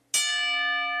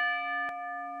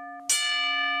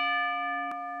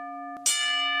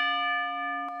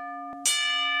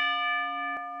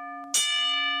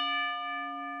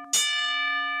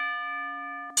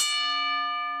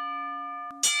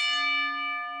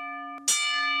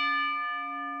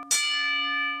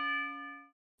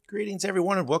Greetings,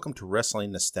 everyone, and welcome to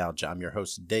Wrestling Nostalgia. I'm your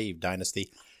host, Dave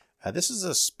Dynasty. This is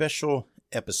a special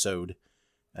episode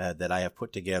that I have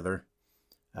put together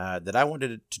that I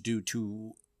wanted to do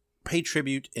to pay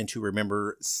tribute and to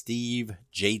remember Steve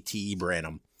JT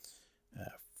Branam.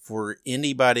 For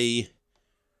anybody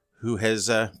who has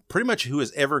who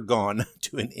has ever gone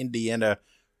to an Indiana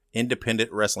independent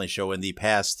wrestling show in the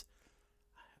past,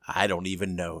 I don't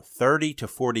even know, 30 to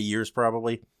 40 years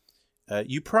probably.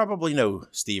 You probably know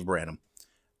Steve Branam.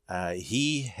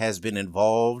 He has been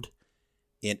involved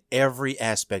in every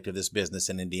aspect of this business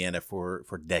in Indiana for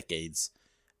decades.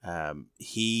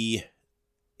 He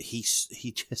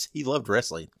loved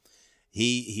wrestling.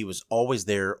 He was always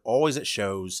there, always at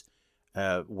shows.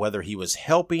 Whether he was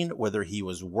helping, whether he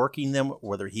was working them,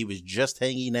 whether he was just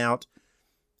hanging out.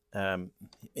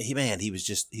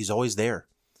 He's always there.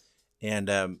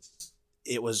 And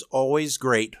it was always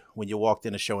great when you walked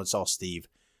in a show and saw Steve,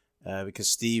 because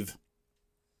Steve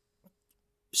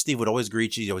would always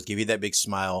greet you. He'd always give you that big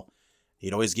smile.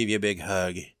 He'd always give you a big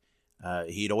hug.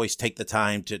 He'd always take the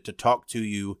time to talk to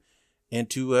you and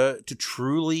to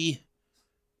truly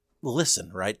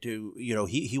listen, right?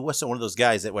 He wasn't one of those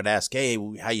guys that would ask, "Hey,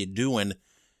 how you doing?"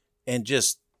 and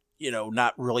just,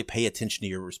 not really pay attention to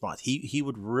your response. He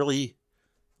would really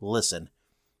listen.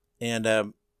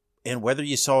 And whether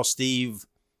you saw Steve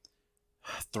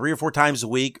 3 or 4 times a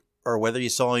week, or whether you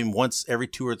saw him once every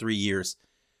 2 or 3 years,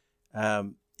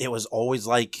 it was always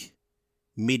like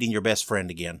meeting your best friend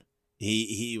again.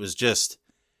 Steve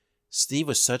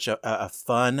was such a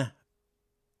fun,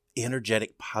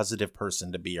 energetic, positive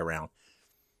person to be around.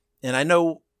 And I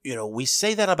know, we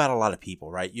say that about a lot of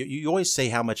people, right? You always say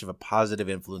how much of a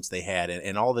positive influence they had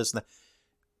and all this.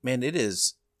 Man, it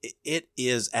is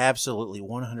absolutely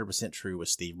 100% true with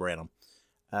Steve Branam.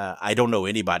 I don't know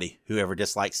anybody who ever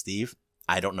disliked Steve.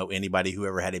 I don't know anybody who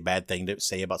ever had a bad thing to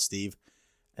say about Steve.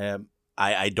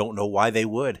 I don't know why they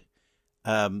would.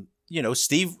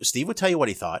 Steve would tell you what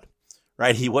he thought,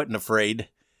 right? He wasn't afraid,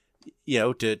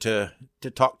 to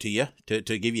talk to you, to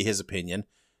give you his opinion,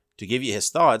 to give you his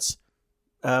thoughts.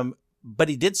 But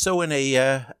he did so in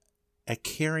a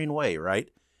caring way, right?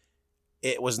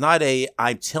 It was not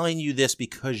I'm telling you this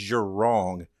because you're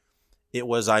wrong. It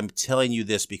was, I'm telling you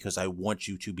this because I want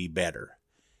you to be better.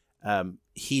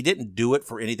 He didn't do it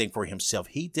for anything for himself.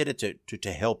 He did it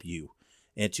to help you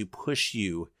and to push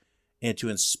you and to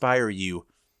inspire you.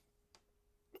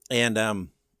 And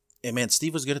man,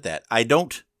 Steve was good at that. I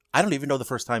don't even know the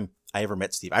first time I ever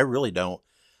met Steve. I really don't.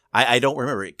 I don't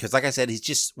remember it because, like I said, he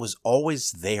just was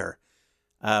always there.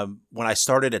 When I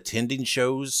started attending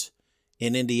shows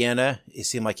in Indiana, it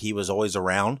seemed like he was always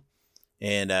around.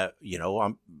 And,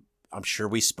 I'm sure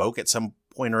we spoke at some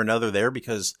point or another there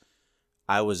because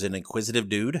I was an inquisitive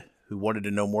dude who wanted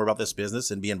to know more about this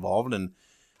business and be involved. And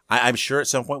I'm sure at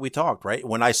some point we talked, right?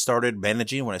 When I started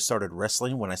managing, when I started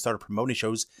wrestling, when I started promoting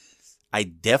shows, I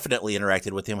definitely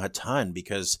interacted with him a ton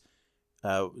because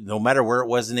no matter where it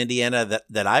was in Indiana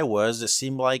that I was, it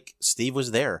seemed like Steve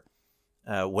was there.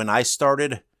 When I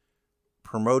started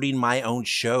promoting my own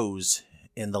shows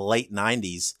in the late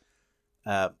 90s,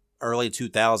 early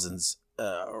 2000s,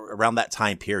 around that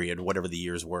time period, whatever the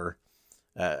years were.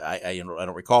 I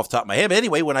don't recall off the top of my head. But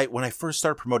anyway, when I first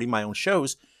started promoting my own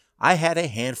shows, I had a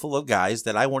handful of guys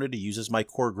that I wanted to use as my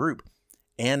core group.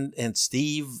 And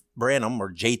Steve Branam,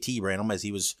 or JT Branam, as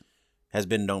he has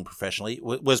been known professionally,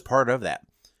 was part of that.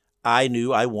 I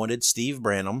knew I wanted Steve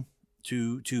Branam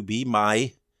to be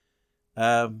my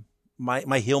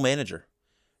heel manager.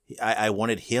 I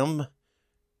wanted him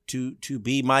to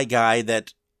be my guy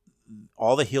that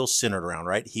all the heels centered around,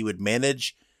 right? He would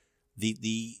manage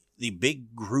the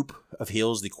big group of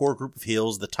heels, the core group of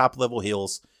heels, the top level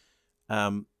heels.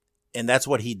 And that's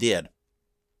what he did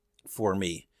for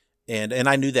me. And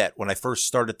I knew that when I first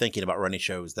started thinking about running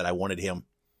shows that I wanted him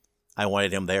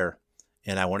there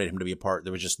and I wanted him to be a part.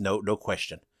 There was just no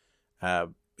question.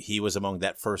 He was among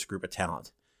that first group of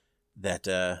talent that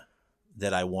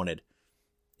I wanted.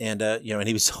 And, and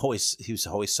he was always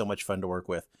so much fun to work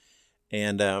with.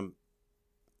 And,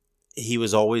 he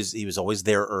was always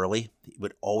there early. He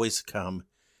would always come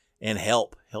and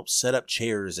help set up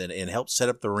chairs and help set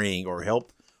up the ring or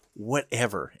help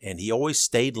whatever. And he always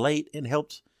stayed late and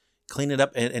helped clean it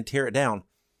up and tear it down.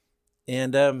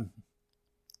 And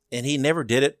he never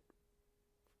did it,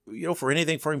 for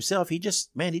anything for himself. He just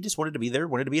wanted to be there,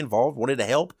 wanted to be involved, wanted to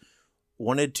help,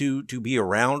 wanted to be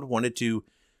around, wanted to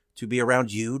be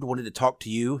around you, wanted to talk to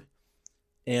you.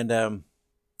 And,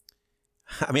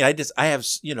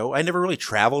 I never really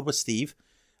traveled with Steve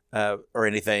or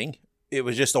anything. It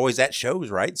was just always at shows,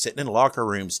 right? Sitting in locker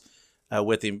rooms,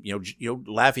 with him,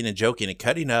 laughing and joking and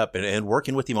cutting up and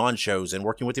working with him on shows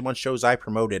I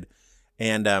promoted.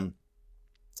 And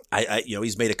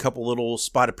he's made a couple little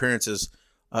spot appearances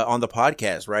on the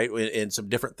podcast, right, and some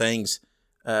different things.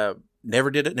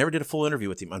 Never did a full interview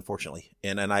with him, unfortunately,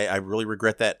 and I really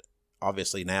regret that.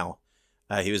 Obviously now,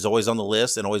 he was always on the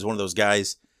list and always one of those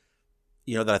guys,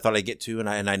 that I thought I'd get to, and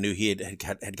I knew he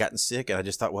had gotten sick, and I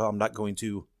just thought, well, I'm not going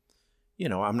to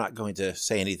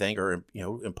say anything or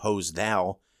impose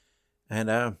now, and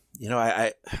I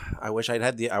wish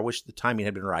I wish the timing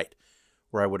had been right,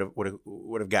 where I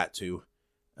would have got to,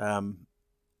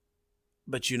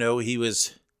 but he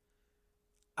was.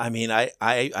 I mean,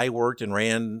 I worked and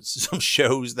ran some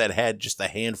shows that had just a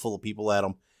handful of people at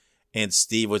them, and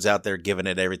Steve was out there giving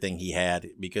it everything he had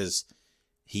because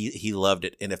he loved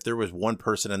it. And if there was one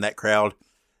person in that crowd,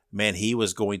 man, he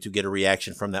was going to get a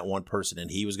reaction from that one person,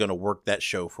 and he was going to work that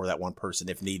show for that one person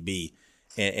if need be.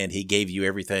 And he gave you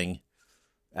everything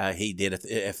he did.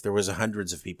 If there was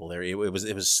hundreds of people there, it was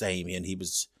the same. And he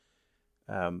was,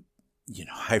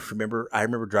 I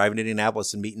remember driving to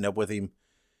Indianapolis and meeting up with him.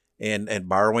 And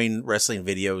borrowing wrestling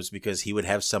videos because he would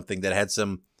have something that had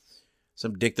some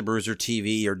Dick the Bruiser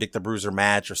TV or Dick the Bruiser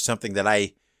match or something that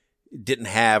I didn't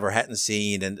have or hadn't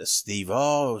seen. And Steve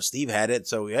had it.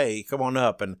 So, hey, come on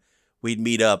up. And we'd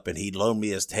meet up and he'd loan me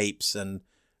his tapes and,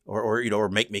 or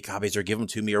make me copies or give them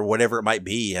to me or whatever it might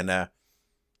be. And,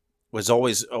 is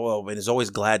always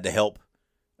glad to help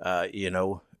out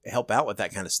with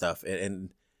that kind of stuff.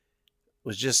 And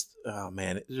was just, oh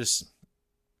man, it just,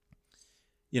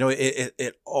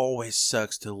 it always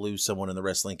sucks to lose someone in the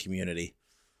wrestling community.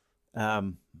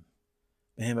 Man,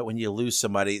 but when you lose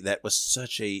somebody that was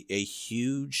such a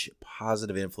huge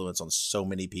positive influence on so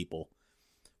many people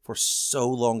for so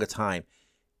long a time,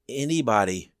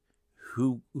 anybody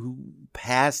who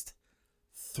passed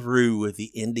through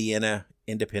the Indiana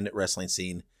independent wrestling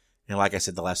scene, and like I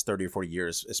said, the last 30 or 40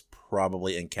 years has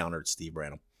probably encountered Steve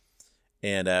Branam.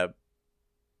 And,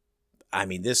 I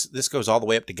mean, this goes all the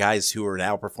way up to guys who are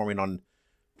now performing on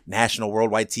national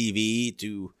worldwide TV,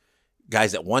 to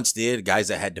guys that once did, guys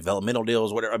that had developmental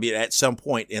deals, whatever. I mean, at some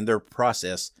point in their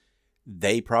process,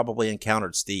 they probably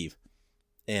encountered Steve,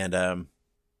 and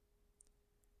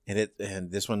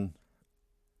this one,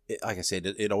 like I said,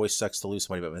 it always sucks to lose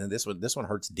somebody, but man, this one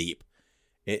hurts deep.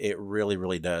 It really,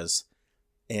 really does.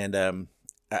 And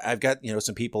I've got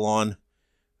some people on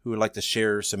who would like to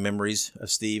share some memories of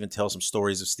Steve and tell some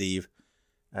stories of Steve.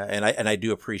 And I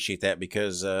do appreciate that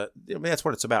because that's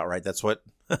what it's about, right? That's what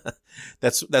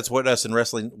that's what us in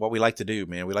wrestling, what we like to do,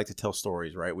 man. We like to tell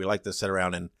stories, right? We like to sit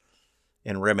around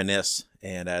and reminisce.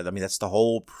 And that's the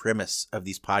whole premise of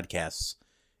these podcasts,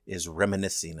 is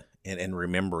reminiscing and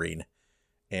remembering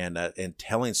and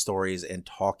telling stories and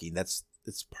talking. It's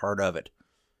part of it.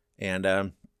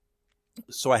 And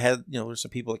so I had there's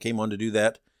some people that came on to do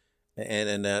that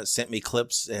and sent me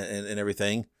clips and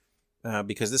everything.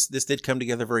 Because this did come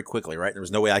together very quickly, right? There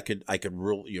was no way I could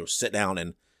really, sit down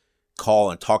and call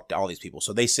and talk to all these people.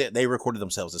 So they recorded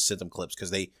themselves and sent them clips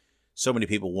because so many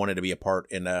people wanted to be a part.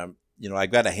 And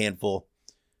I've got a handful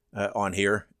on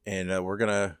here, and we're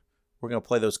gonna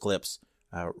play those clips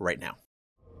right now.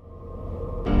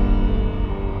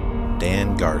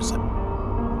 Dan Garza.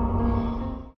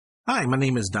 Hi, my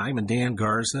name is Diamond Dan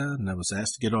Garza, and I was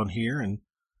asked to get on here and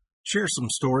share some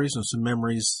stories and some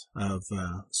memories of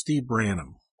Steve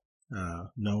Branam,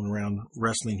 known around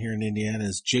wrestling here in Indiana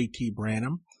as JT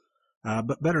Branam,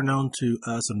 but better known to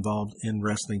us involved in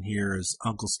wrestling here as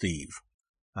Uncle Steve.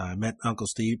 I met Uncle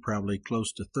Steve probably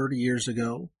close to 30 years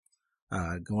ago,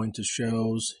 going to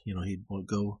shows. He'd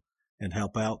go and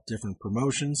help out different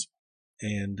promotions.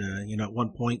 And, at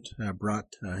one point,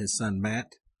 brought his son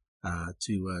Matt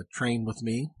to train with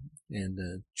me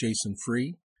and Jason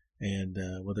Free. And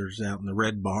whether it's out in the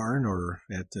Red Barn or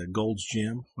at Gold's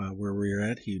Gym, where we were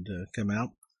at, he'd come out.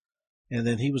 And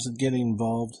then he was getting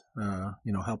involved,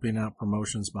 helping out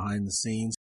promotions behind the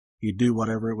scenes. He'd do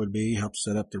whatever it would be, help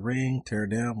set up the ring, tear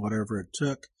down, whatever it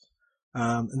took.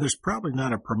 And there's probably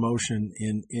not a promotion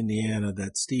in Indiana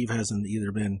that Steve hasn't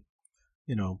either been,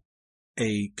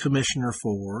 a commissioner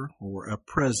for or a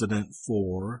president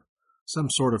for, some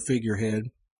sort of figurehead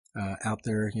out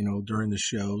there, during the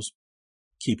shows,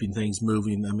 keeping things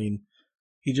moving. I mean,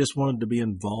 he just wanted to be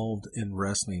involved in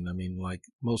wrestling. I mean, like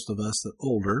most of us that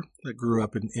older that grew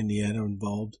up in Indiana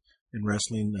involved in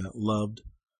wrestling, loved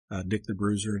Dick the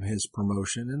Bruiser and his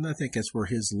promotion. And I think that's where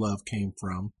his love came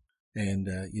from. And,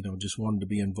 just wanted to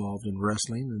be involved in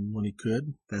wrestling. And when he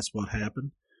could, that's what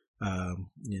happened.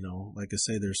 Like I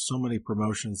say, there's so many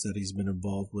promotions that he's been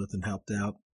involved with and helped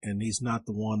out. And he's not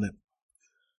the one that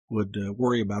would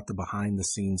worry about the behind the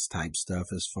scenes type stuff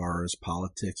as far as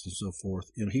politics and so forth.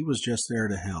 He was just there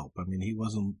to help. I mean, he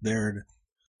wasn't there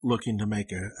looking to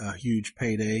make a huge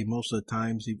payday. Most of the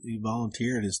times he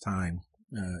volunteered his time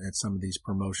at some of these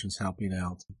promotions helping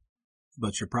out.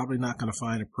 But you're probably not going to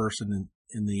find a person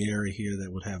in the area here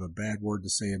that would have a bad word to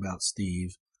say about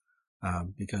Steve,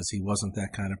 because he wasn't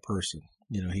that kind of person.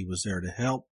 He was there to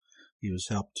help. He was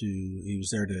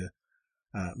there to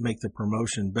make the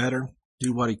promotion better,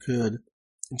 do what he could,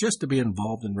 just to be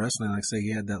involved in wrestling. Like I say,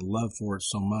 he had that love for it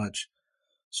so much.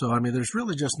 So, I mean, there's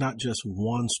really not just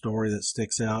one story that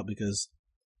sticks out, because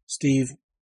Steve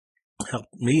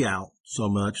helped me out so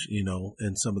much,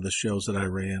 in some of the shows that I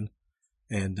ran.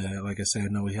 And like I said, I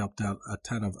know he helped out a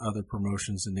ton of other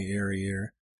promotions in the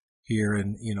area here,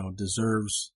 and,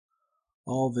 deserves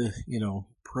all the,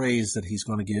 praise that he's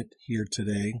going to get here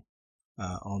today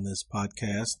on this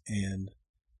podcast. And,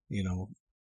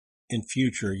 in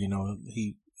future,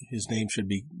 his name should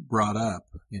be brought up.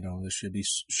 There should be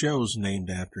shows named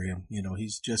after him.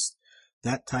 He's just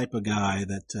that type of guy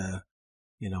that,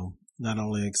 not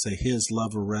only, like I say, his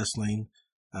love of wrestling,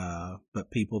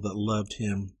 but people that loved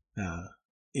him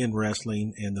in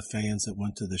wrestling, and the fans that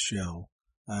went to the show,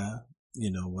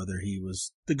 whether he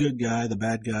was the good guy, the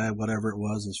bad guy, whatever it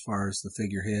was, as far as the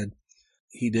figurehead,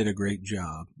 he did a great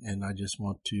job. And I just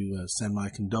want to send my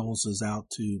condolences out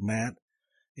to Matt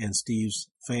and Steve's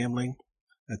family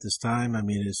at this time. I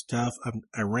mean, it's tough.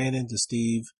 I ran into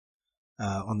Steve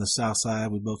on the south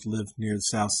side. We both lived near the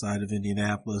south side of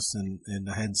Indianapolis, and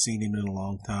I hadn't seen him in a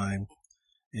long time.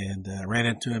 And I ran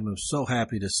into him. I was so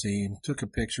happy to see him. Took a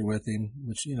picture with him,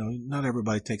 which, not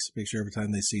everybody takes a picture every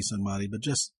time they see somebody, but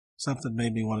just something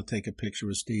made me want to take a picture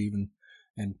with Steve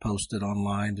and post it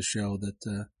online to show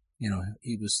that,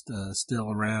 he was still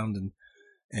around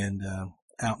and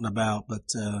out and about. But,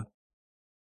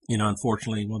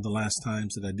 unfortunately, one of the last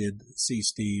times that I did see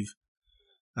Steve,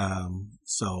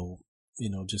 so,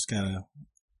 just kind of,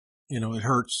 it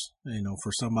hurts,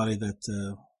 for somebody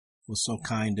that was so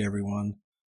kind to everyone,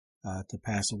 to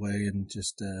pass away, and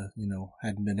just,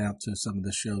 hadn't been out to some of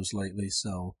the shows lately.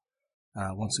 So,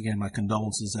 once again, my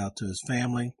condolences out to his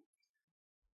family.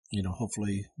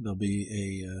 Hopefully there'll be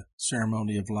a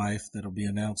ceremony of life that'll be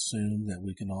announced soon, that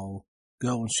we can all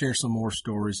go and share some more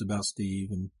stories about Steve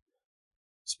and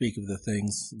speak of the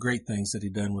great things that he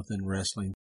done within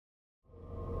wrestling.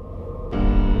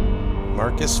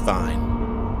 Marcus Fine.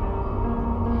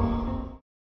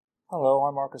 Hello,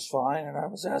 I'm Marcus Fine, and I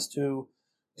was asked to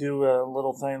do a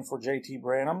little thing for JT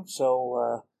Branam.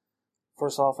 So,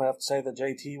 first off, I have to say that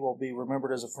JT will be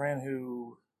remembered as a friend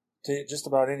to just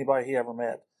about anybody he ever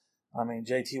met. I mean,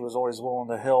 JT was always willing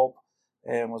to help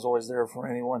and was always there for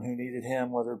anyone who needed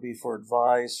him, whether it be for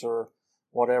advice or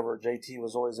whatever. JT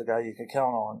was always a guy you could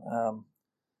count on.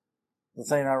 The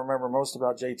thing I remember most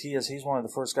about JT is he's one of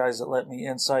the first guys that let me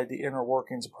inside the inner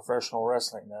workings of professional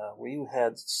wrestling. We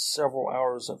had several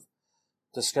hours of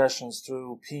discussions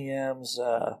through PMs.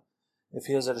 If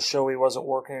he was at a show he wasn't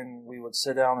working, we would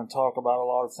sit down and talk about a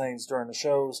lot of things during the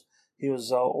shows. He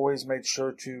was always made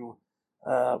sure to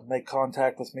make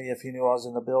contact with me if he knew I was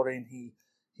in the building.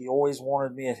 He always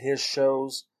wanted me at his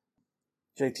shows.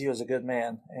 JT was a good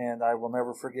man, and I will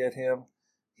never forget him.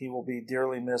 He will be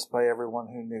dearly missed by everyone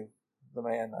who knew the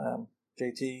man.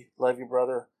 JT, love you,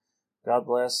 brother. God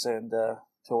bless, and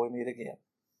till we meet again.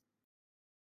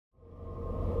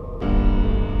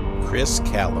 Chris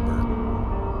Caliber.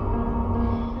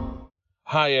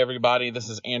 Hi, everybody. This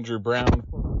is Andrew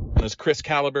Brown. This is Chris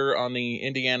Caliber on the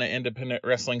Indiana independent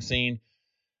wrestling scene.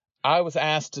 I was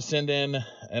asked to send in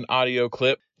an audio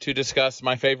clip to discuss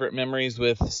my favorite memories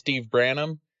with Steve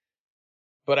Branam,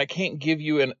 but I can't give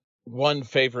you one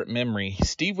favorite memory.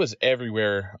 Steve was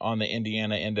everywhere on the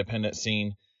Indiana independent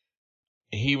scene.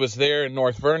 He was there in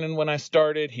North Vernon when I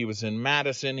started. He was in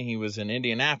Madison. He was in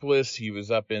Indianapolis. He was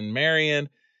up in Marion,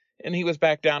 and he was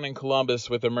back down in Columbus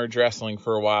with Emerge Wrestling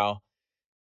for a while.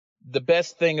 The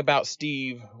best thing about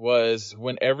Steve was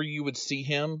whenever you would see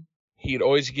him, he'd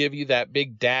always give you that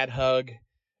big dad hug,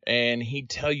 and he'd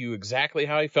tell you exactly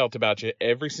how he felt about you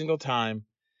every single time,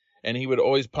 and he would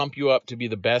always pump you up to be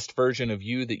the best version of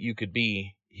you that you could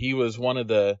be. He was one of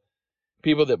the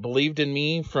people that believed in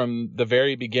me from the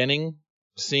very beginning,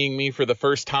 seeing me for the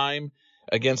first time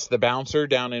against the Bouncer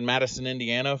down in Madison,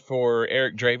 Indiana for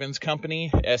Eric Draven's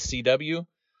company, SCW.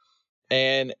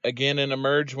 And again in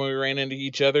Emerge when we ran into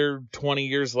each other 20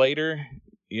 years later,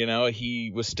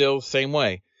 he was still the same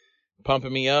way.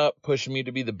 Pumping me up, pushing me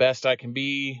to be the best I can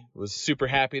be, was super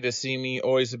happy to see me,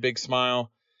 always a big smile,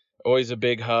 always a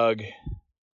big hug.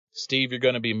 Steve, you're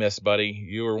going to be missed, buddy.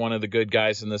 You were one of the good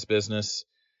guys in this business,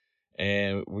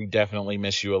 and we definitely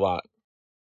miss you a lot.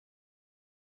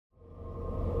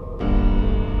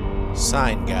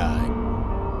 Sign guy.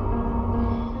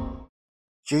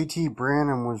 JT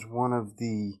Branam was one of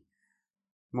the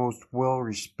most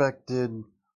well-respected,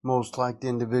 most liked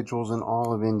individuals in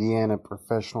all of Indiana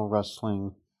professional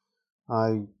wrestling.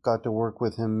 I got to work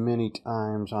with him many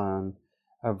times on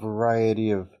a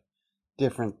variety of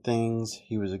different things.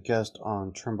 He was a guest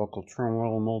on Turnbuckle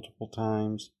Turmoil multiple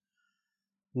times.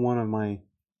 One of my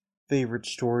favorite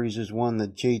stories is one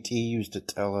that JT used to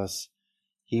tell us.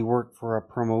 He worked for a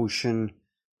promotion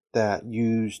that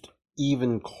used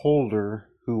Even Colder,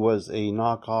 who was a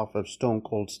knockoff of Stone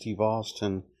Cold Steve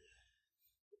Austin.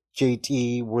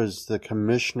 JT was the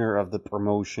commissioner of the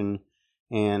promotion,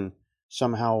 and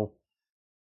somehow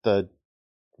the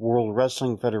World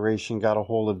Wrestling Federation got a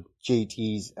hold of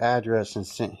JT's address and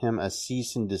sent him a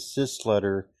cease and desist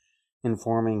letter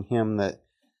informing him that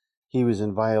he was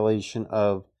in violation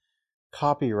of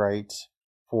copyrights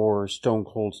for Stone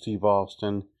Cold Steve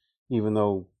Austin, even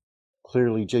though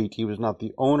clearly JT was not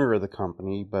the owner of the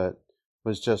company, but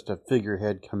was just a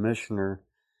figurehead commissioner.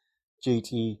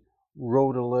 JT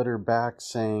wrote a letter back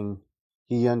saying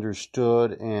he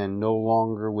understood and no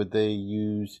longer would they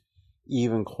use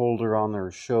Even Colder on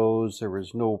their shows. There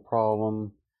was no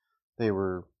problem. They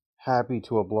were happy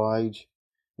to oblige.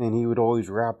 And he would always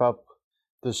wrap up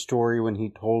the story when he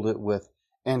told it with,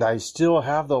 "And I still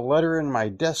have the letter in my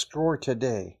desk drawer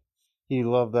today." He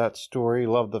loved that story,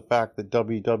 loved the fact that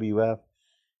WWF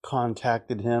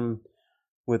contacted him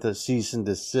with a cease and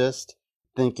desist,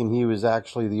 thinking he was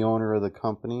actually the owner of the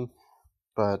company.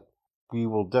 But we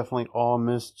will definitely all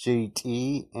miss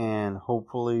JT, and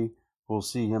hopefully we'll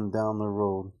see him down the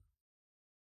road.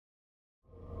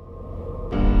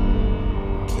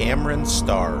 Cameron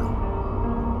Starr.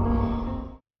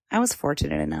 I was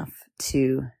fortunate enough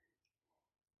to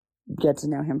get to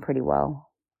know him pretty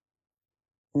well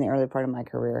in the early part of my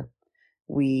career.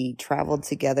 We traveled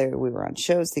together. We were on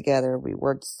shows together. We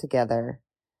worked together.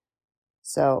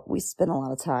 So we spent a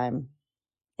lot of time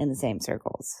in the same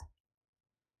circles.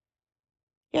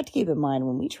 You have to keep in mind,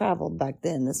 when we traveled back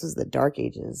then, this was the dark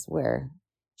ages where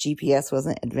GPS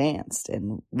wasn't advanced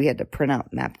and we had to print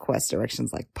out MapQuest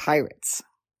directions like pirates.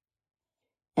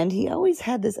 And he always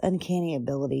had this uncanny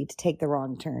ability to take the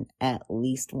wrong turn at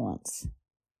least once.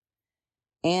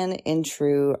 And in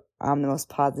true, I'm the most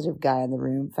positive guy in the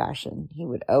room fashion, he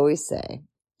would always say,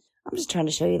 "I'm just trying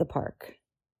to show you the park."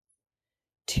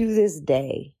 To this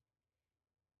day,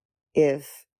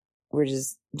 if we're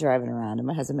just driving around and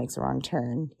my husband makes a wrong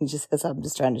turn, he just says, "I'm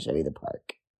just trying to show you the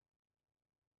park."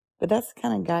 But that's the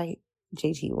kind of guy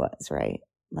JT was, right?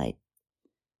 Like,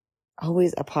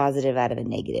 always a positive out of a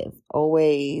negative.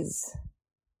 Always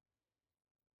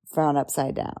frown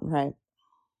upside down, right?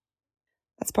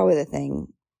 That's probably the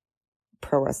thing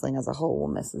pro wrestling as a whole will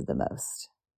miss the most.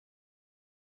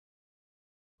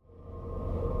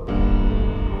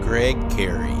 Greg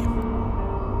Carey.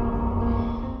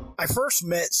 I first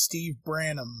met Steve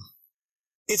Branam.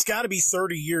 It's got to be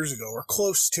 30 years ago or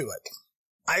close to it.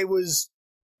 I was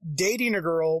dating a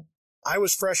girl. I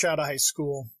was fresh out of high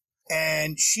school,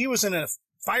 and she was in a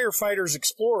Firefighters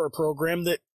Explorer program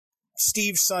that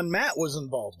Steve's son Matt was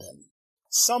involved in.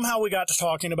 Somehow we got to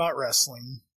talking about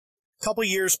wrestling. A couple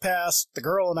years passed, the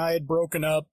girl and I had broken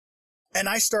up, and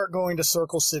I start going to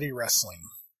Circle City Wrestling.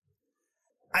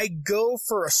 I go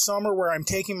for a summer where I'm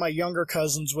taking my younger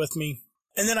cousins with me,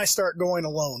 and then I start going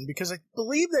alone because I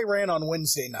believe they ran on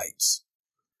Wednesday nights.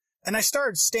 And I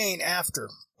started staying after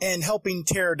and helping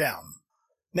tear down.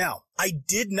 Now, I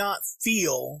did not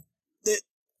feel that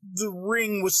the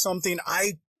ring was something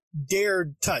I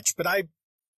dared touch, but I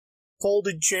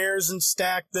folded chairs and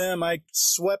stacked them. I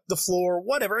swept the floor,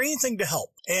 whatever, anything to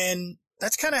help. And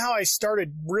that's kind of how I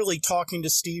started really talking to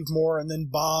Steve more, and then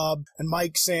Bob and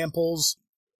Mike Samples.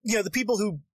 You know, the people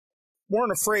who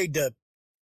weren't afraid to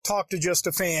talk to just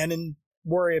a fan and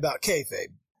worry about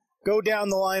kayfabe. Go down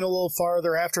the line a little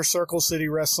farther after Circle City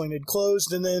Wrestling had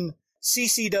closed, and then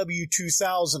CCW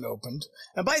 2000 opened.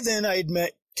 And by then I had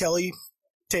met Kelly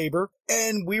Tabor,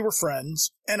 and we were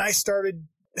friends, and I started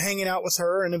hanging out with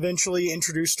her and eventually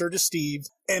introduced her to Steve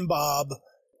and Bob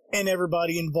and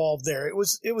everybody involved there. It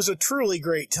was a truly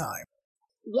great time.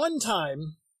 One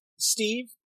time,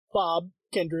 Steve, Bob,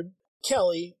 Kindred,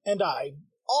 Kelly, and I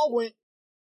all went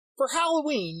for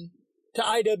Halloween to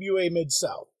IWA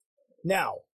Mid-South.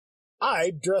 Now,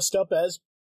 I dressed up as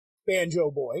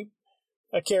Banjo Boy,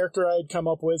 a character I had come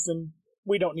up with, and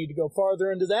we don't need to go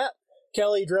farther into that.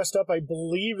 Kelly dressed up, I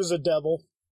believe, as a devil.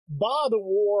 Bob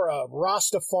wore a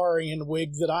Rastafarian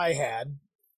wig that I had.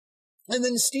 And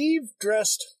then Steve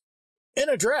dressed in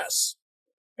a dress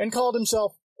and called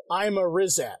himself I'm a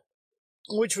Rizat,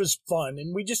 which was fun.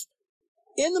 And we just,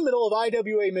 in the middle of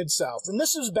IWA Mid-South, and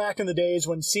this was back in the days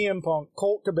when CM Punk,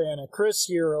 Colt Cabana, Chris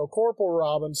Hero, Corporal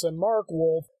Robinson, Mark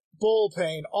Wolf, Bull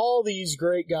Payne, all these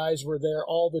great guys were there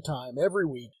all the time, every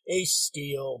week. Ace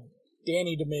Steel,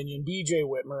 Danny Dominion, BJ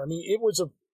Whitmer. I mean, it was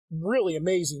a really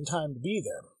amazing time to be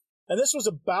there. And this was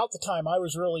about the time I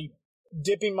was really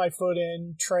dipping my foot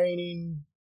in, training,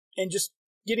 and just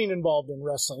getting involved in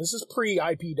wrestling. This is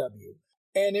pre-IPW.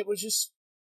 And it was just,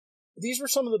 these were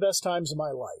some of the best times of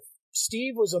my life.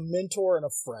 Steve was a mentor and a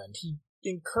friend. He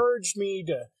encouraged me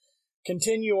to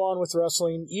continue on with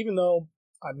wrestling, even though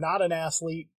I'm not an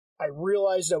athlete. I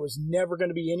realized I was never going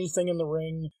to be anything in the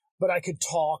ring, but I could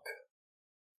talk.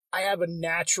 I have a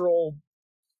natural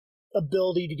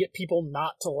ability to get people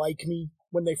not to like me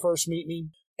when they first meet me.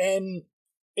 And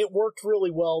it worked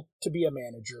really well to be a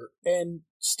manager. And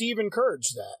Steve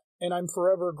encouraged that. And I'm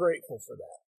forever grateful for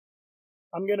that.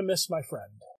 I'm going to miss my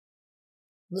friend.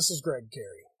 This is Greg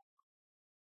Carey.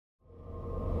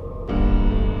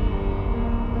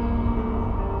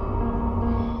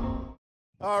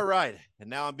 All right. And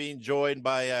now I'm being joined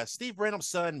by Steve Branham's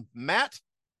son, Matt.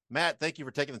 Matt, thank you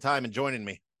for taking the time and joining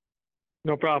me.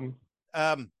 No problem.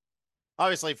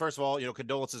 Obviously, first of all,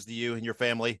 condolences to you and your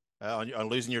family on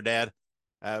losing your dad.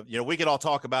 We could all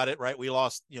talk about it, right? We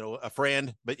lost, a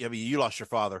friend, but you lost your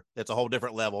father. That's a whole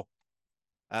different level.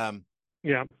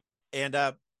 Yeah. And,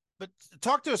 but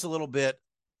talk to us a little bit.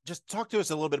 Just talk to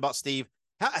us a little bit about Steve.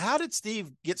 How did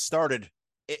Steve get started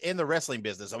in the wrestling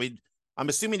business? I mean, I'm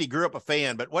assuming he grew up a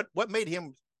fan, but what made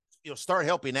him, start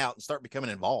helping out and start becoming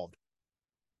involved?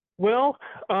 Well,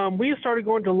 we started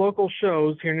going to local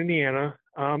shows here in Indiana.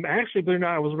 Actually, believe it or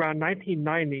not, it was around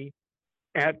 1990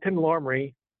 at Tyndall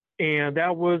Armory, and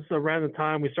that was around the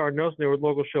time we started noticing there were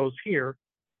local shows here.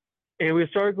 And we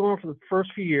started going for the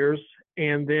first few years,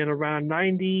 and then around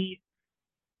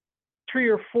 93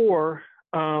 or 4,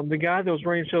 the guy that was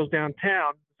running shows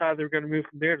downtown decided they were going to move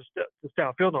from there to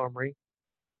Southfield Armory.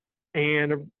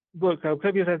 And look, a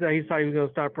couple years after that, he decided he was going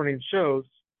to stop running shows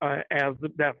as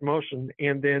that promotion.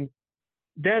 And then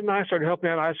Dad and I started helping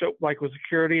out. I showed with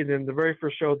security. And then the very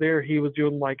first show there, he was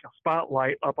doing a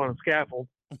spotlight up on a scaffold.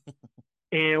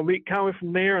 And we kind of went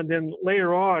from there. And then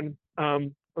later on,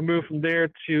 we moved from there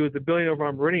to the building over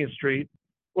on Meridian Street,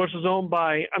 which was owned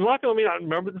by, a lot of people may not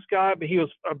remember this guy, but he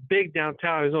was a big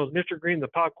downtown. He was known as Mr. Green, the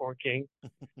Popcorn King.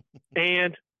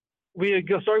 And we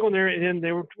started going there, and then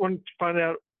they wanted to find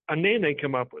out a name they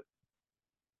come up with.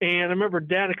 And I remember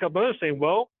Dad and a couple others saying,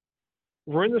 well,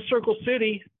 we're in the Circle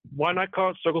City. Why not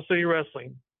call it Circle City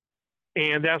Wrestling?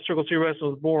 And that Circle City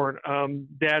Wrestling was born.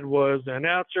 Dad was an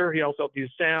announcer. He also helped do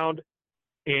sound.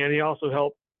 And he also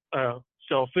helped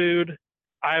sell food.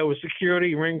 I was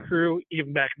security, ring crew,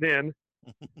 even back then.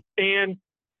 And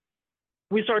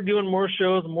we started doing more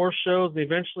shows. And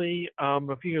eventually,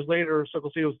 a few years later,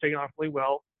 Circle City was taking off really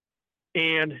well.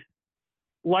 And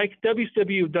like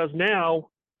WCW does now,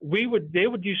 they would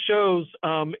do shows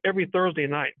every Thursday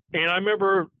night. And I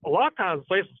remember a lot of times the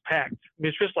place was packed. I mean,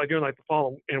 it's just like during the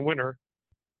fall and winter.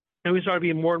 And we started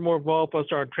being more and more involved. I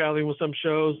started traveling with some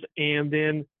shows. And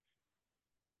then,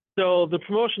 so the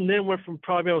promotion then went from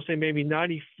probably, I would say maybe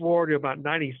 94 to about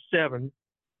 97.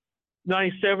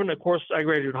 97, of course, I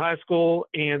graduated high school.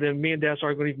 And then me and Dad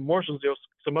started going even more shows. There was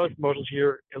some other promotions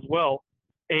here as well.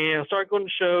 And I started going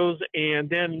to shows. And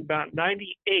then about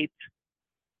 98,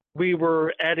 we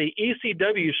were at a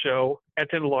ECW show at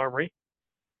Tyndall Armory.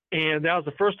 And that was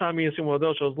the first time we had seen one of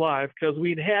those shows live, because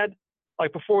we'd had,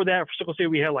 before that, for Circle City,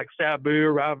 we had Sabu,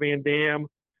 Rob Van Dam.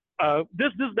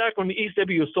 This is back when the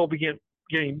ECW was still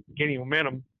getting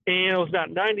momentum. And it was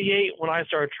about 98 when I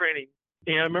started training.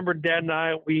 And I remember Dad and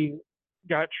I, we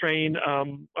got trained. I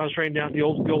was trained down at the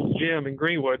old gym in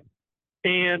Greenwood,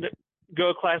 and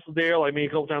go to classes there, maybe a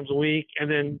couple times a week. And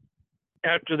then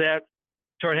after that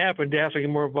started happening, Dad started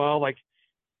getting more involved.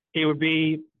 He would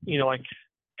be,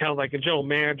 kind of like a general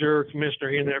manager, commissioner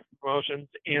here and there for promotions,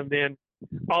 and then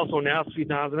also announce a few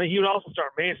times. And then he would also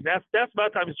start managing. That's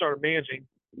about the time he started managing.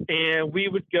 And we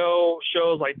would go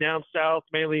shows down south,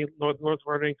 mainly North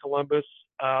Vernon, Columbus.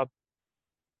 And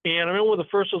I remember one of the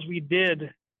first shows we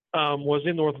did was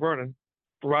in North Vernon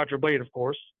for Roger Blade, of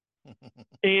course.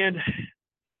 And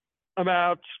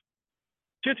about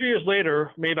 2 or 3 years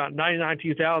later, maybe about 99,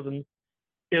 2000,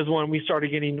 is when we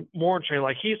started getting more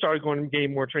training. He started going and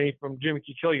getting more training from Jimmy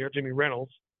Kikillier, Jimmy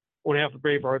Reynolds, one half of the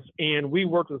Bravehearts. And we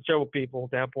worked with several people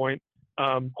at that point.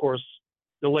 Of course,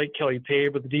 the late Kelly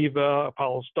Tabor, the Diva,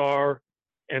 Apollo Star,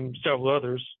 and several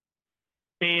others.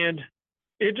 And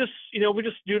it just, we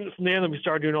just do it from there. Then we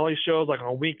started doing all these shows like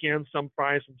on weekends, some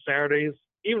Fridays, some Saturdays,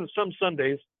 even some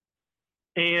Sundays.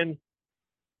 And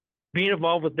being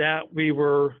involved with that, we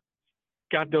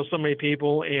got to know so many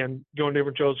people and going to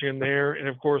different shows here and there. And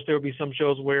of course, there would be some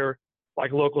shows where,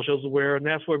 like local shows where, and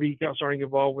that's where we got starting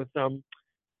involved with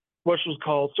what was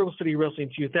called Circle City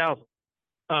Wrestling 2000.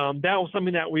 That was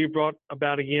something that we brought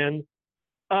about again.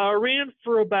 Ran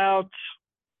for about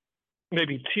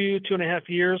maybe 2.5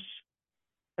 years.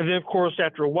 And then, of course,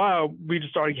 after a while, we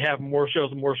just started having more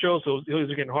shows and more shows. So it was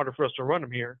getting harder for us to run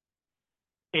them here.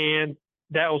 And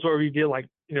that was where we did, like,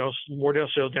 some more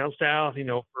shows down south,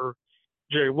 for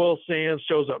Jerry Wilson,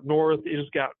 shows up north. It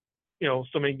just got,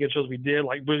 so many good shows we did,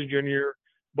 like Brazil Jr.,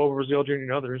 Bobo Brazil Jr.,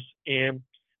 and others. And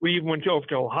we even went over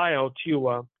to Ohio,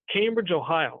 to Cambridge,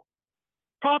 Ohio.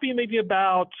 Probably maybe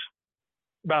about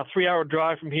 3-hour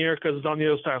drive from here because it's on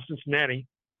the other side of Cincinnati.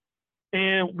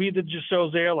 And we did just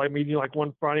shows there, like maybe like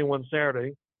one Friday, one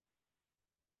Saturday.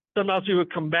 Sometimes we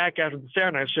would come back after the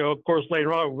Saturday night show. Of course,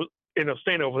 later on, we end up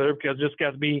staying over there because it just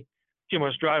got to be too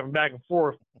much driving back and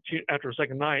forth after a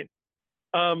second night.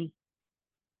 And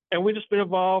we just been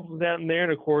involved with that and there.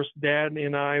 And of course, Dad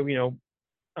and I,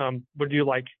 would do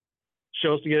like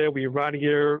shows together. We ride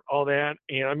together, all that.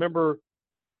 And I remember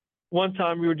one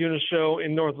time we were doing a show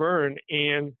in North Vernon,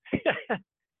 and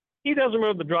he doesn't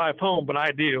remember the drive home, but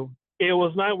I do. It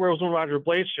was night where it was one of Roger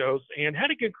Blade's shows and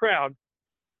had a good crowd.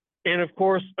 And of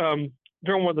course,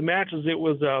 during one of the matches, it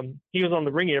was he was on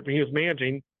the ring apron, he was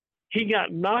managing. He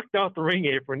got knocked off the ring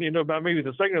apron, about maybe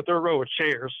the second or third row of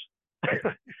chairs.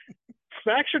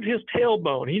 Fractured his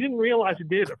tailbone. He didn't realize he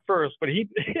did at first, but he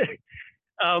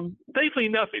thankfully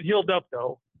enough, it healed up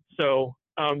though. So,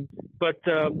 but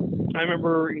I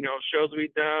remember, shows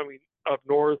we'd done up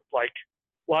north, like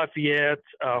Lafayette,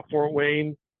 Fort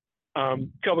Wayne,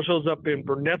 couple shows up in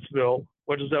Burnetttsville,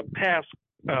 which is up past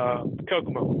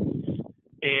Kokomo.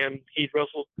 And he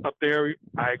wrestled up there.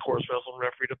 I, of course, wrestled and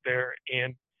refereed up there.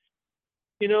 And,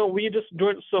 we just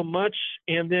enjoyed it so much.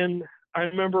 And then I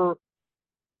remember,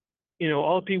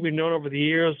 all the people we've known over the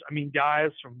years,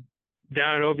 guys from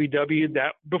down at OVW,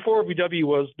 that before OVW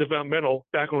was developmental,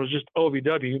 back when it was just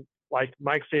OVW, like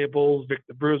Mike Samples, Vic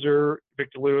the Bruiser,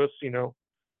 Victor Lewis,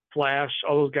 Flash,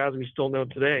 all those guys we still know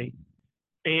today.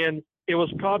 And it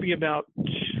was probably about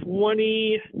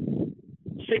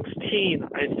 2016,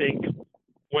 I think,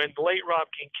 when the late Rob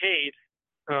Kincaid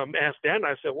asked Dad and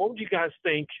I, said, what would you guys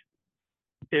think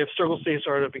if Circle City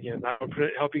started up again? I would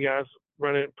help you guys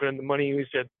run it, put in the money. And we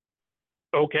said,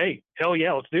 okay, hell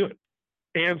yeah, let's do it.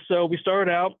 And so we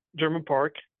started out German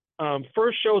Park.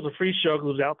 First show was a free show because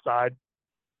it was outside.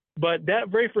 But that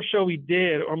very first show we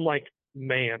did, I'm like,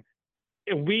 man,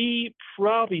 and we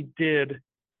probably did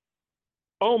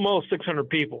almost 600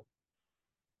 people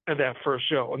at that first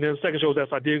show. And then the second show was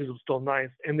outside because it was still nice.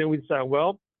 And then we decided,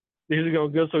 well, this is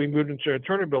going good. So we moved into a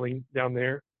Turner building down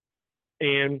there.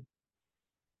 And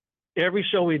every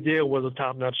show we did was a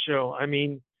top-notch show.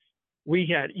 We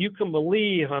had, you can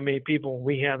believe how many people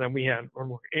we had. And we had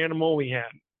Animal, we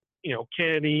had,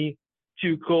 Kennedy,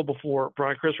 Too Cool before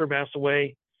Brian Christopher passed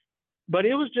away. But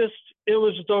it was just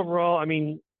overall,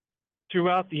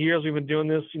 throughout the years we've been doing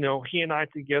this, he and I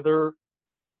together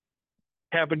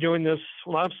have been doing this.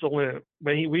 Well, I'm still in it,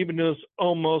 but we've been doing this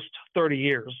almost 30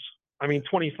 years.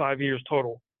 25 years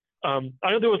total. I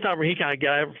know there was a time where he kind of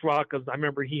got out of rock because I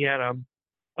remember he had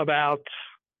about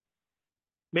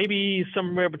maybe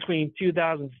somewhere between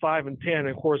 2005 and 10. And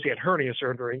of course, he had hernia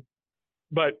surgery,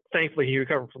 but thankfully he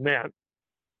recovered from that.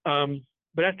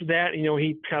 But after that,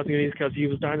 he continued because he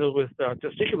was diagnosed with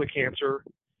testicular cancer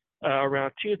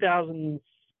around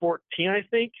 2014, I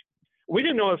think. We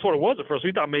didn't know that's what it was at first.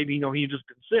 We thought maybe, he had just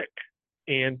been sick.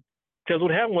 And because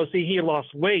what happened was, he had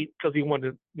lost weight because he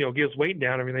wanted to, get his weight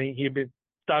down and everything. He had been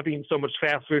stopped eating so much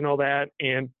fast food and all that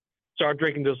and started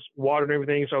drinking this water and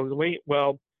everything. So his weight,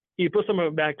 well, he put some of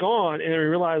it back on and then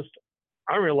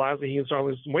I realized that he was starting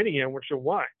to lose some weight again. We're sure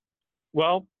why.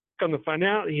 Well, come to find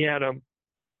out, he had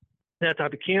that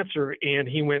type of cancer and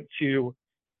he went to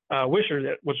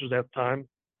Wisher, which was at the time,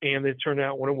 and it turned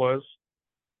out what it was.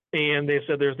 And they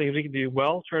said there's things he could do.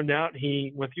 Well, turned out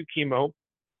he went through chemo.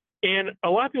 And a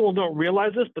lot of people don't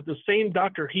realize this, but the same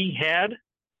doctor he had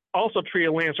also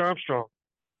treated Lance Armstrong.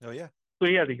 Oh, yeah. So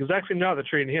he had the exact same doctor that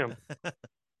treated him.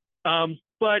 And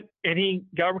he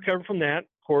got recovered from that.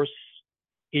 Of course,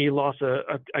 he lost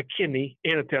a kidney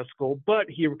and a testicle, but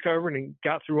he recovered and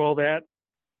got through all that.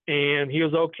 And he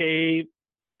was okay.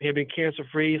 He had been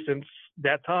cancer-free since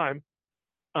that time.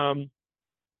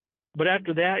 But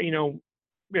after that,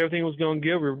 everything was going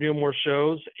good. We were doing more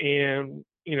shows. And,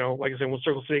 like I said, when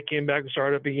Circle City came back and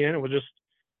started up again, it was just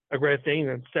a great thing.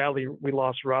 And sadly, we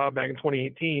lost Rob back in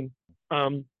 2018.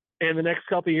 And the next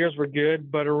couple of years were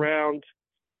good, but around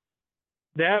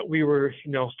that, we were,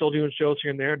 still doing shows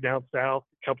here and there, down south,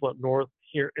 a couple up north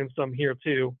here, and some here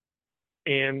too.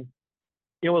 And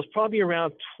it was probably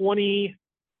around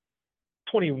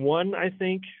 2021, I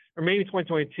think, or maybe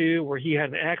 2022, where he had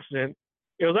an accident.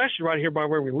 It was actually right here by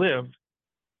where we lived,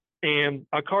 and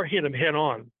a car hit him head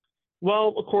on.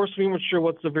 Well, of course, we weren't sure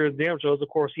what severe damage was. Of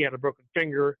course, he had a broken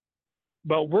finger,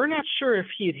 but we're not sure if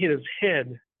he had hit his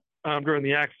head during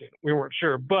the accident. We weren't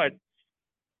sure, but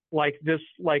last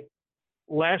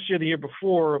year, the year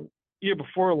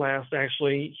before last,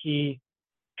 actually, he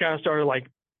kind of started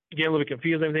getting a little bit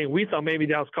confused and everything. We thought maybe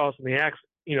that was causing the accident,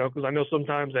 because I know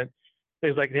sometimes that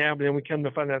things like that happen. And we come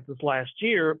to find out this last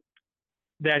year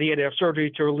that he had to have surgery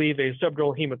to relieve a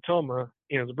subdural hematoma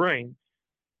in his brain.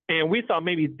 And we thought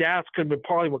maybe that could have been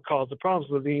partly what caused the problems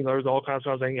with him. There's all kinds of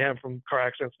problems that can happen from car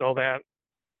accidents and all that.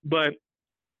 But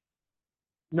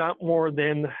not more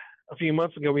than a few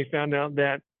months ago, we found out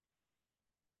that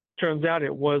turns out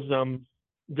it was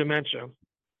dementia.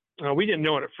 We didn't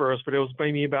know it at first, but it was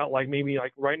maybe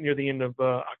right near the end of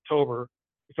October.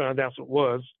 We found out that's what it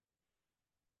was.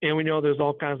 And we know there's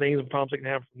all kinds of things and problems that can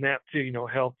happen from that too,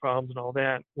 health problems and all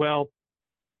that. Well,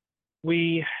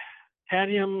 we had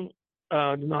him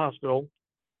in the hospital,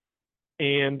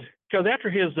 and because after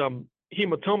his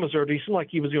hematoma surgery, he seemed like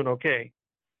he was doing okay.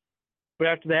 But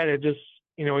after that, it just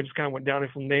kind of went down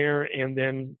from there. And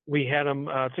then we had him,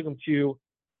 took him to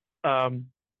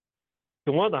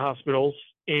one of the hospitals,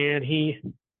 and he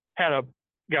got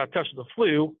a touch of the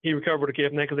flu. He recovered okay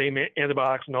from that because they made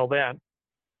antibiotics and all that.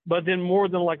 But then more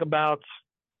than about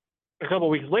a couple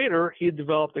of weeks later, he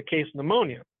developed a case of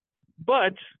pneumonia.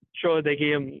 But surely they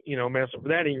gave him, medicine for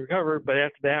that, and he recovered. But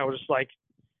after that, I was just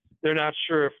they're not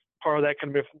sure if part of that could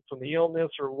have been from the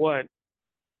illness or what.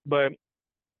 But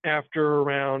after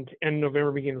around end of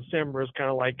November, beginning of December, it's kind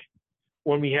of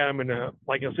when we had him in a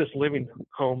assisted living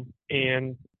home,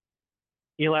 and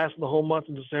he lasted the whole month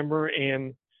of December.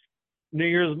 And New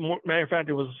Year's, matter of fact,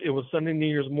 it was Sunday New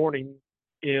Year's morning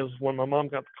is when my mom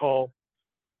got the call,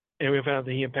 and we found out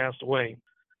that he had passed away.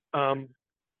 But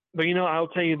I'll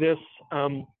tell you this,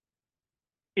 on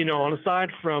aside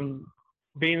from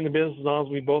being in the business as long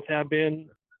as we both have been,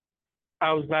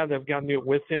 I was glad that I've gotten to do it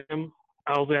with him.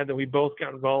 I was glad that we both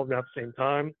got involved at the same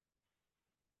time.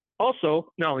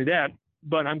 Also, not only that,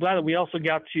 but I'm glad that we also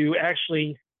got to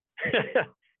actually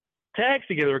tag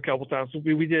together a couple times.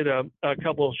 We did a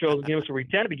couple of shows again, so we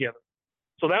tagged together.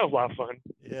 So that was a lot of fun.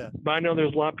 Yeah. But I know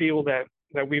there's a lot of people that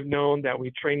we've known, that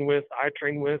we train with, I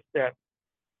train with, that,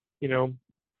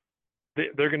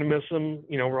 they're going to miss them.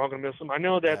 We're all going to miss them. I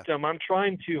know that I'm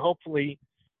trying to, hopefully,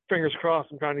 fingers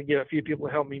crossed, I'm trying to get a few people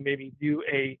to help me maybe do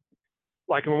a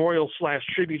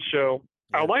memorial/tribute show.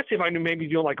 Yeah. I would like to see if I knew maybe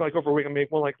do over a week, and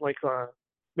make one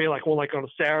maybe one on a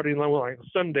Saturday and one on a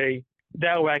Sunday.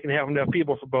 That way I can have enough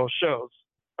people for both shows.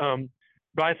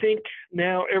 But I think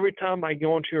now every time I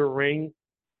go into a ring,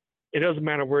 it doesn't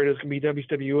matter where it is. It can be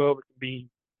WWO, it can be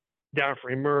down for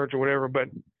Emerge or whatever. But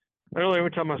I know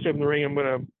every time I step in the ring, I'm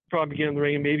going to probably get in the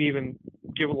ring and maybe even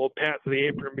give a little pat to the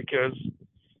apron, because,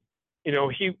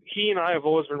 he and I have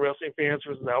always been wrestling fans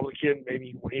since I was a kid,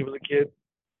 maybe when he was a kid.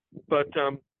 But I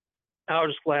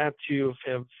was just glad to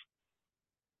have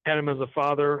had him as a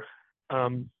father,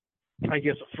 I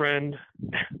guess a friend,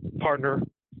 partner.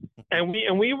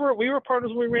 And we were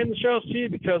partners when we ran the shows too,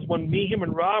 because when me, him,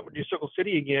 and Rob would do Circle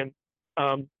City again,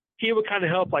 he would kind of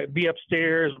help be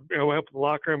upstairs, help in the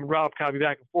locker room, and Rob kind of be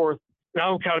back and forth. And I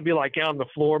would kind of be out on the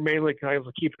floor mainly, kind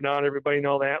of keep an eye on everybody and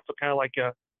all that. So kind of like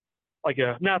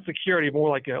a not security, more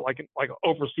like a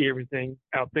oversee everything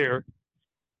out there.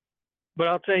 But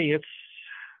I'll tell you,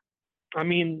 I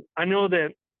know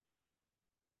that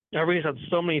everybody's had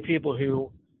so many people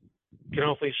who can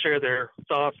hopefully share their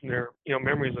thoughts and their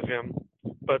memories of him.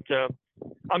 But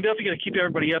I'm definitely going to keep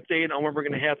everybody updated on when we're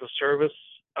going to have the service.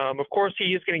 Of course,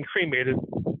 he is getting cremated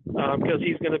because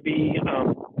he's going to be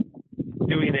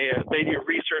doing they do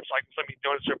research, somebody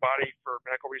donates their body for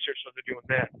medical research, so they're doing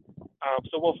that.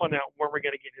 So we'll find out when we're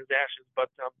going to get his ashes. But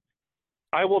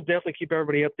I will definitely keep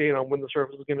everybody updated on when the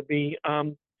service is going to be.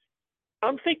 I'm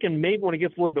thinking maybe when it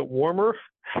gets a little bit warmer,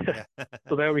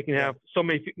 so that we can have so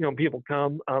many people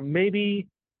come. Maybe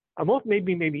I'm hoping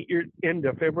maybe end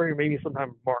of February, maybe sometime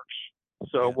in March.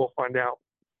 So we'll find out.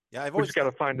 Yeah, we just got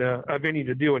to find a venue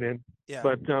to do it in. Yeah,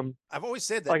 but I've always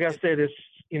said that. Like I said, it's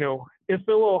it's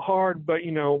been a little hard, but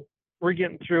we're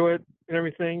getting through it and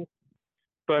everything.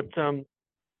 But I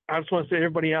just want to say,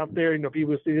 everybody out there,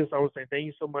 people who see this, I want to say thank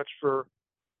you so much for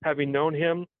having known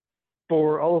him,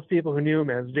 for all those people who knew him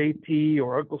as JT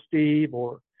or Uncle Steve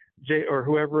or J or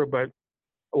whoever, but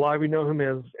a lot of you know him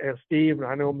as Steve, and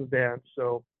I know him as Dad.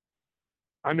 So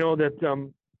I know that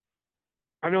I'm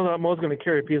always going to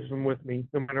carry a piece of him with me,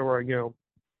 no matter where I go,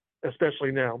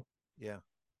 especially now. Yeah,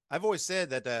 I've always said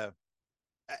that.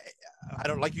 I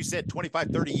don't, like you said, 25,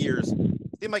 30 years.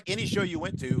 Seemed like any show you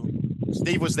went to,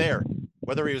 Steve was there.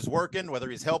 Whether he was working, whether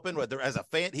he's helping, whether as a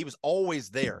fan, he was always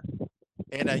there.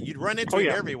 And you'd run into him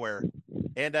everywhere.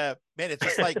 And man, it's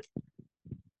just like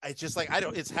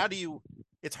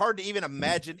it's hard to even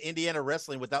imagine Indiana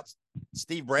wrestling without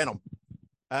Steve Branam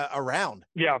around.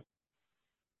 Yeah.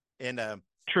 And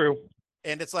true.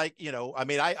 And it's like, I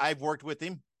mean, I've worked with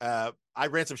him. I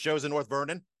ran some shows in North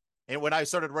Vernon. And when I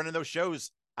started running those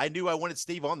shows, I knew I wanted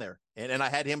Steve on there. And I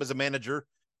had him as a manager,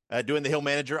 doing the Hill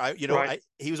manager.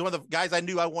 He was one of the guys I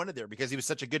knew I wanted there because he was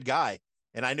such a good guy.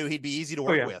 And I knew he'd be easy to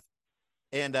work with.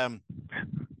 And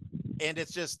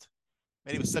it's just,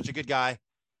 man, he was such a good guy.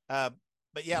 But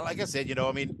yeah, like I said,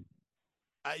 I mean,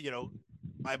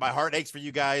 my heart aches for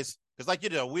you guys. Cause like,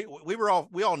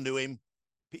 we all knew him,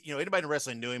 anybody in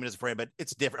wrestling knew him as a friend, but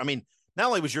it's different. I mean, not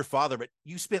only was your father, but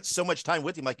you spent so much time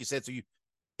with him, like you said, so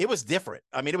it was different.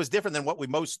 I mean, it was different than what we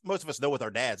most of us know with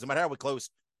our dads. No matter how we're close,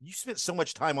 you spent so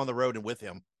much time on the road and with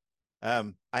him.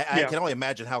 I can only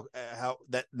imagine how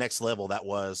that next level that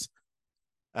was.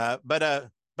 But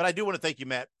I do want to thank you,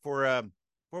 Matt, for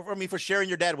sharing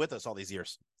your dad with us all these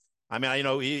years. I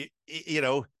mean,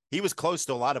 he was close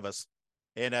to a lot of us,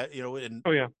 and you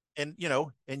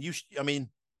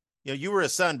were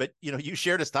his son, but you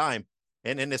shared his time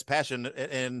and his passion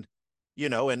and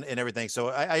everything. So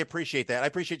I appreciate that. I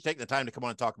appreciate you taking the time to come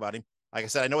on and talk about him. Like I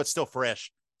said, I know it's still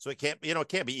fresh, so it can't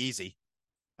be easy.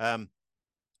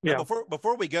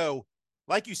 Before we go,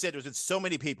 like you said, there's been so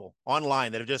many people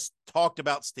online that have just talked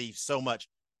about Steve so much.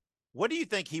 What do you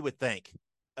think he would think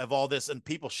of all this and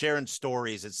people sharing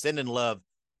stories and sending love?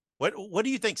 What do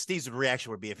you think Steve's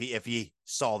reaction would be if he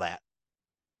saw that?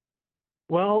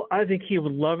 Well, I think he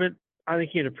would love it. I think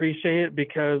he'd appreciate it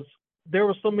because there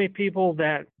were so many people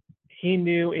that he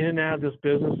knew in and out of this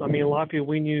business. I mean, a lot of people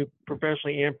we knew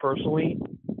professionally and personally.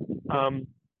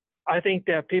 I think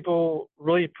that people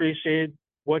really appreciated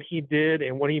what he did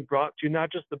and what he brought to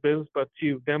not just the business, but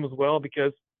to them as well,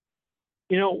 because,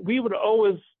 we would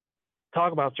always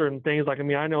talk about certain things. Like, I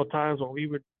mean, I know times when we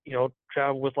would,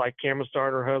 travel with like Camera Star,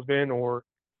 her husband, or,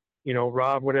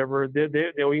 Rob, whatever,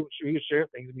 we would share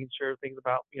things. We'd share things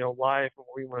about, life and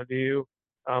what we want to do.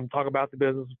 Talk about the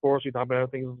business, of course. We talk about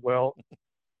other things as well.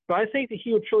 But I think that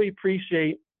he would truly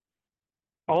appreciate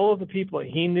all of the people that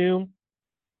he knew,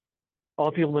 all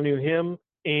the people that knew him,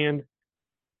 and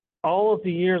all of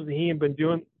the years that he had been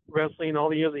doing wrestling, all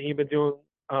the years that he'd been doing,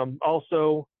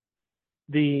 also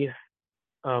the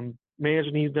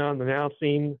managing he's done, the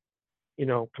announcing,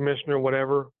 commissioner,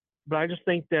 whatever. But I just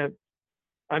think that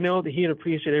I know that he'd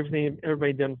appreciate everything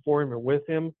everybody done for him and with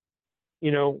him.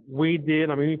 We did.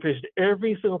 I mean, we appreciated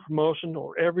every single promotion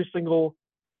or every single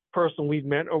person we've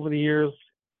met over the years.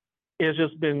 It's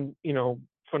just been,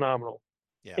 phenomenal.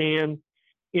 Yeah. And,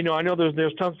 I know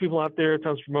there's tons of people out there,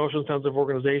 tons of promotions, tons of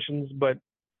organizations, but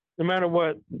no matter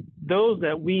what, those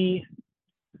that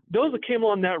came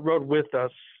on that road with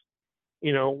us,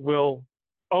 will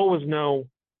always know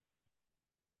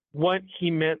what he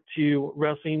meant to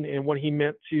wrestling and what he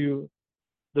meant to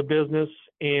the business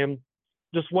and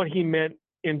just what he meant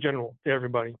in general to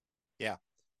everybody. Yeah.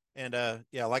 And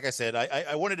like I said,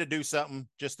 I wanted to do something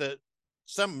just to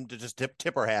just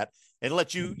tip our hat and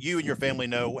let you and your family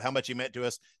know how much he meant to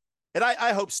us. And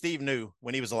I hope Steve knew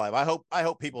when he was alive. I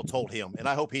hope people told him, and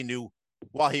I hope he knew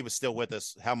while he was still with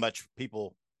us how much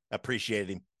people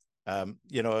appreciated him.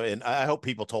 And I hope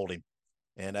people told him,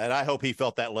 and I hope he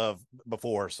felt that love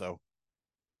before. So.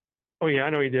 Oh yeah, I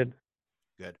know he did.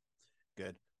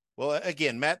 Good. Well,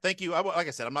 again, Matt, thank you. Like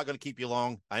I said, I'm not going to keep you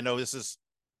long. I know this is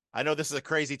a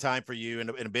crazy time for you and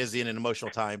a busy and an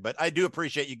emotional time, but I do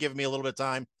appreciate you giving me a little bit of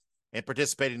time and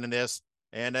participating in this.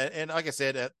 And like I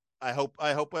said, I hope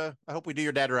we do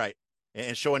your dad right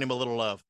and showing him a little love.